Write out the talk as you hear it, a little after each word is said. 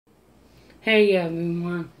Hey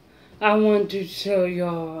everyone, I want to show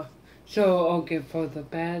y'all, for the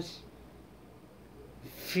past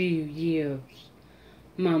few years,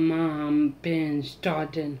 my mom been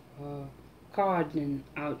starting her garden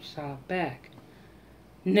outside back.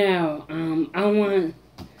 Now, I'm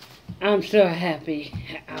so happy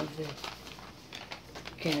of this.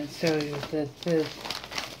 Can't show you this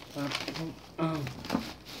uh, um,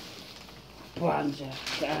 project.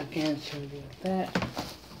 I can't show you that.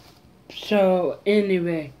 So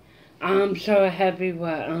anyway, I'm so happy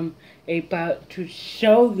what I'm about to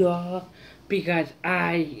show y'all because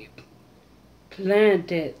I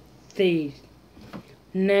planted these.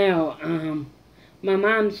 Now, my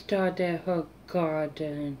mom started her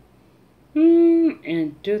garden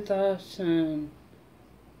in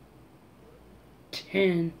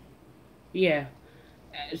 2010. Yeah.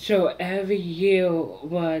 So every year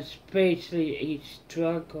was basically a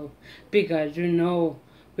struggle because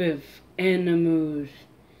with animals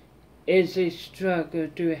it's a struggle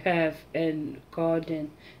to have a garden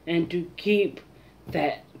and to keep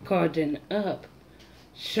that garden up.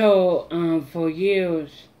 So, for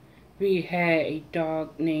years, we had a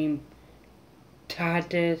dog named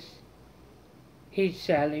Titus. He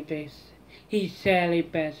sadly passed. He sadly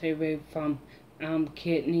passed away from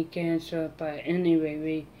kidney cancer. But anyway,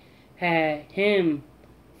 we had him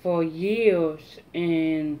for years,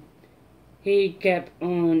 and he kept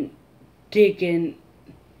on digging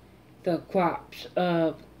the crops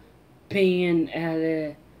up, being at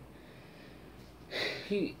it.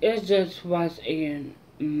 It just was a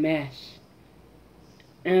mess.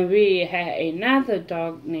 And we had another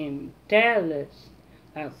dog named Dallas,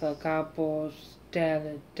 like the Cowboys,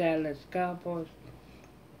 Dallas Cowboys,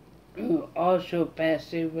 who also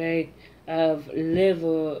passed away of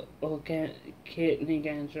liver or kidney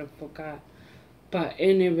cancer, forgot. But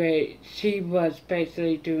anyway, she was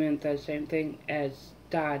basically doing the same thing as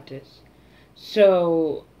Dodgers.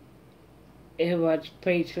 So it was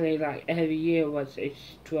basically like every year was a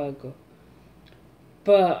struggle.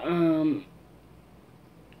 But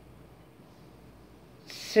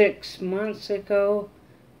 6 months ago,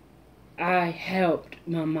 I helped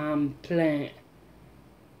my mom plant,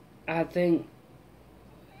 I think,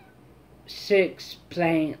 6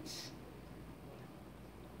 plants.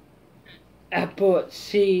 I bought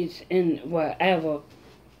seeds in whatever.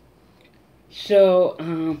 So,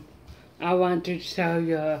 I want to show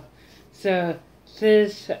you. So,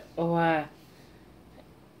 this what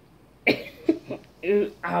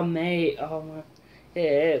I made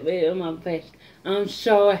with my face. I'm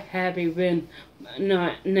so happy when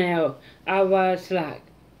not now. I was like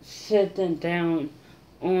sitting down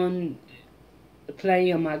on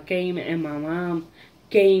playing my game and my mom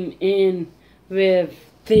came in with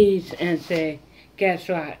these and say, guess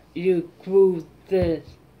what? You grew this.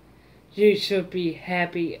 You should be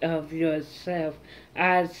happy of yourself.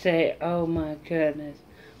 I say, oh my goodness.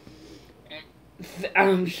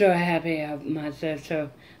 I'm so happy of myself.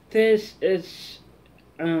 So this is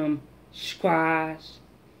squash,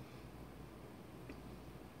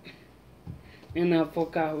 and I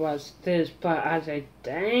forgot what's this, but I said,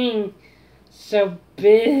 dang, so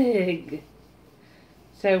big,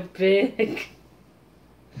 so big.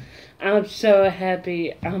 I'm so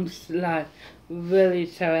happy. I'm like really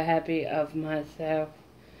so happy of myself.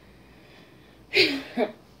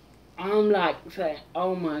 I'm like saying,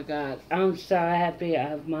 oh my God, I'm so happy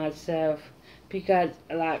of myself because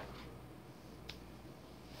like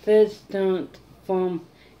this don't form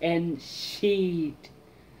and seed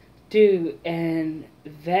do and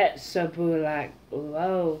vegetable like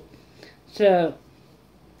whoa. So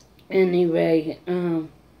anyway,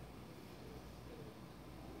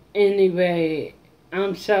 anyway,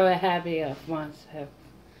 I'm so happy of myself.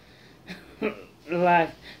 Like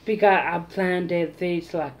because I planted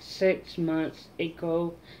these like 6 months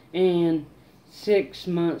ago and 6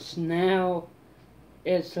 months now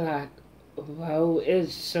it's like whoa,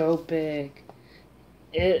 it's so big.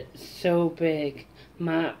 It's so big.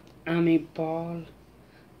 My ball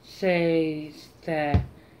says that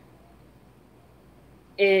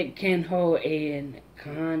it can hold a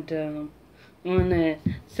condom on it.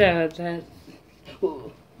 So that's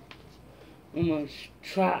ooh, almost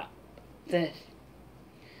dropped this.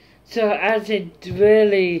 So I said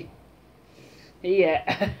really,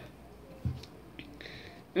 yeah.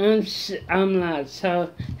 I'm not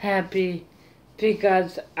so happy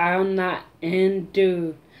because I'm not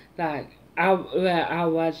into like I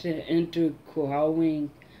wasn't into growing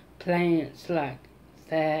plants like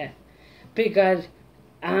that because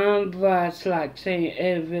I was like saying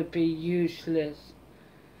it would be useless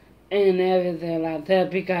and everything like that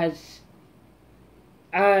because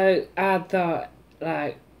I thought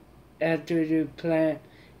like after you plant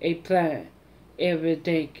a plant, it would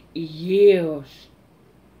take years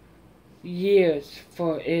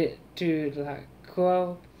for it to like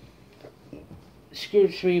grow.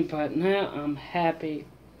 Excuse me, but now I'm happy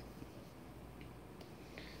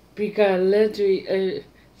because literally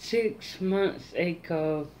 6 months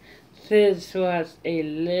ago, this was a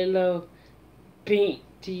little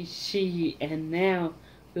painty seed, and now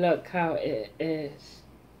look how it is.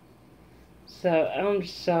 So I'm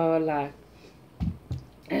so like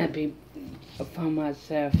happy for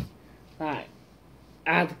myself. Like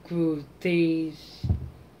I grew these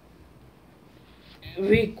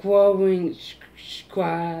regrowing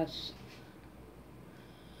squash,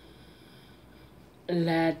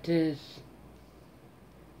 lettuce,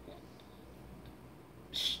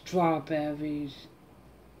 strawberries.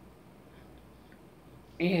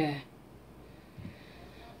 Yeah,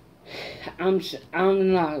 I'm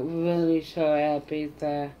not really so happy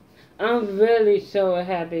that I'm really so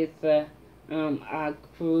happy that I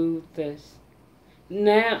grew this.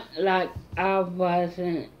 Now like I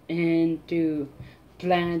wasn't into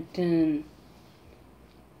planting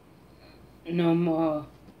no more,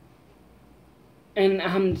 and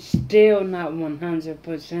I'm still not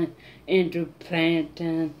 100% into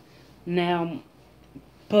planting now,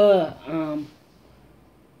 but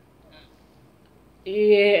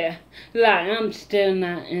yeah, like I'm still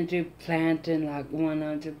not into planting like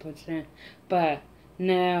 100%, but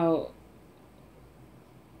now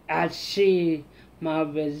I see my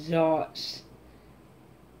results.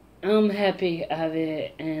 I'm happy of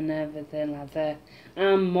it and everything like that.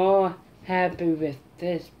 I'm more happy with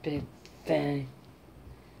this big thing.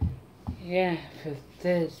 Yeah, with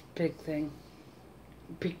this big thing.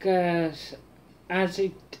 Because as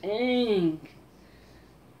a thing,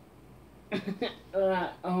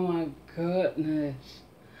 like, oh my goodness,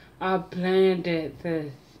 I planted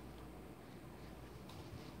this.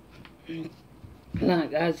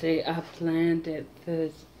 Like I say, I planted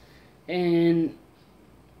this, and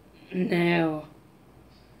now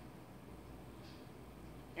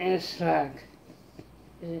it's like,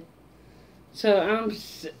 so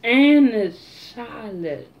and it's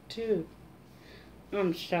solid too.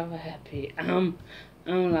 I'm so happy. I'm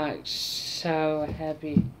like so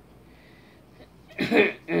happy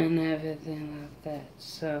and everything like that.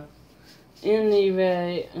 So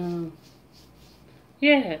anyway,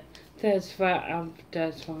 yeah, that's what I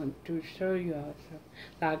just want to show you all. So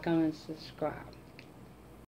like, comment, subscribe.